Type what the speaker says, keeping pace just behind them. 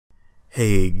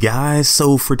Hey guys,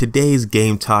 so for today's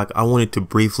game talk, I wanted to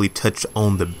briefly touch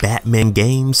on the Batman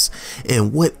games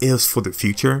and what ifs for the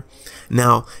future.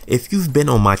 Now, if you've been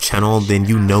on my channel, then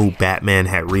you know Batman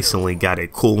had recently got a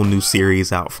cool new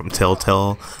series out from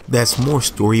Telltale that's more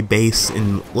story based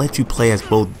and lets you play as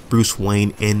both Bruce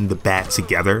Wayne and the Bat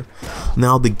together.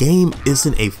 Now, the game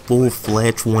isn't a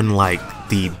full-fledged one like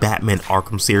the Batman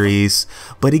Arkham series,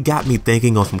 but it got me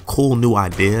thinking on some cool new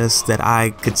ideas that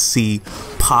I could see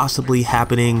possibly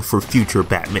happening for future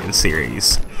Batman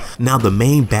series. Now, the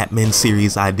main Batman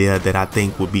series idea that I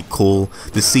think would be cool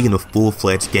to see in a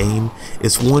full-fledged game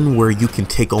is one where you can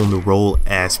take on the role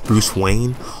as Bruce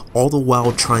Wayne, all the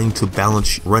while trying to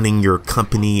balance running your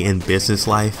company and business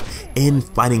life and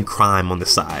fighting crime on the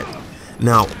side.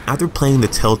 Now, after playing the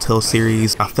Telltale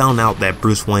series, I found out that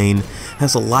Bruce Wayne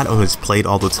has a lot on his plate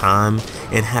all the time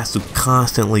and has to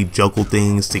constantly juggle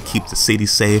things to keep the city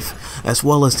safe as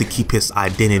well as to keep his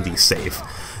identity safe.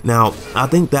 Now, I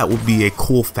think that would be a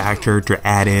cool factor to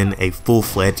add in a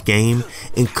full-fledged game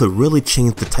and could really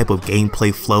change the type of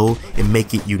gameplay flow and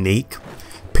make it unique.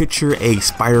 Picture a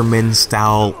Spider-Man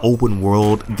style open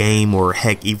world game, or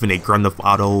heck, even a Grand Theft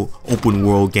Auto open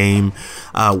world game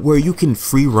where you can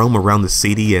free roam around the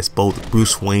city as both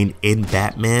Bruce Wayne and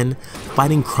Batman,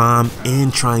 fighting crime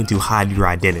and trying to hide your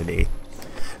identity.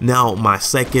 Now, my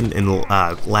second and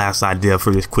last idea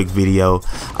for this quick video,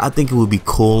 I think it would be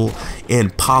cool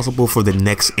and possible for the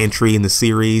next entry in the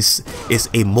series is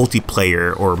a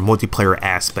multiplayer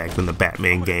aspect in the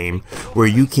Batman game where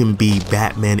you can be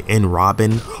Batman and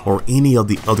Robin or any of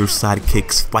the other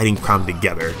sidekicks fighting crime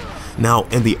together. Now,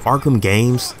 in the Arkham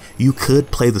games, you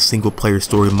could play the single player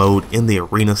story mode in the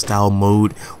arena style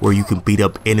mode where you can beat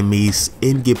up enemies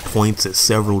and get points at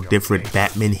several different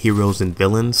Batman heroes and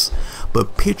villains,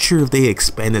 but picture if they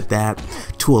expanded that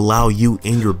to allow you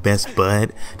and your best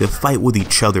bud to fight with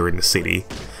each other in the city.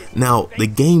 Now, the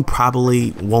game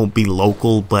probably won't be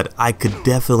local, but I could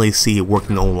definitely see it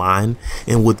working online,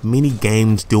 and with many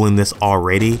games doing this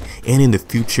already and in the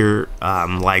future,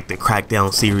 like the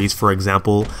Crackdown series for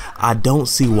example, I don't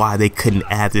see why they couldn't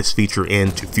add this feature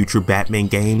into future Batman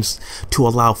games to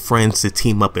allow friends to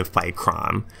team up and fight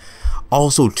crime.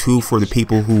 Also too, for the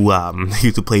people who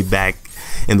used to play back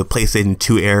in the PlayStation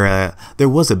 2 era, there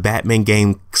was a Batman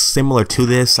game similar to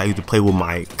this I used to play with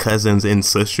my cousins and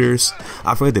sisters.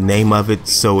 I forget the name of it,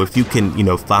 so if you can,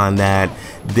 find that,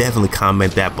 definitely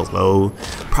comment that below.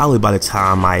 Probably by the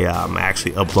time I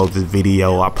actually upload this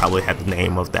video, I'll probably have the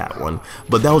name of that one.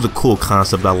 But that was a cool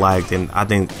concept I liked, and I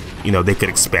think, they could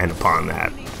expand upon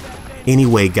that.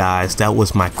 Anyway guys, that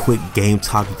was my quick game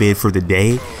talk vid for the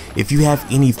day. If you have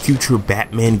any future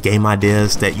Batman game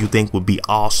ideas that you think would be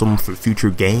awesome for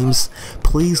future games,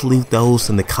 please leave those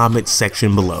in the comment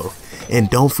section below.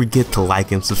 And don't forget to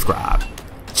like and subscribe.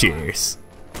 Cheers.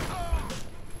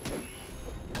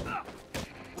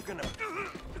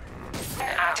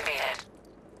 Activated.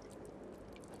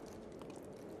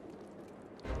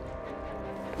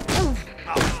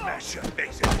 I'll smash your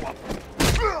face in.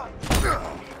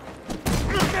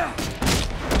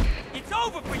 It's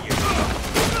over for you!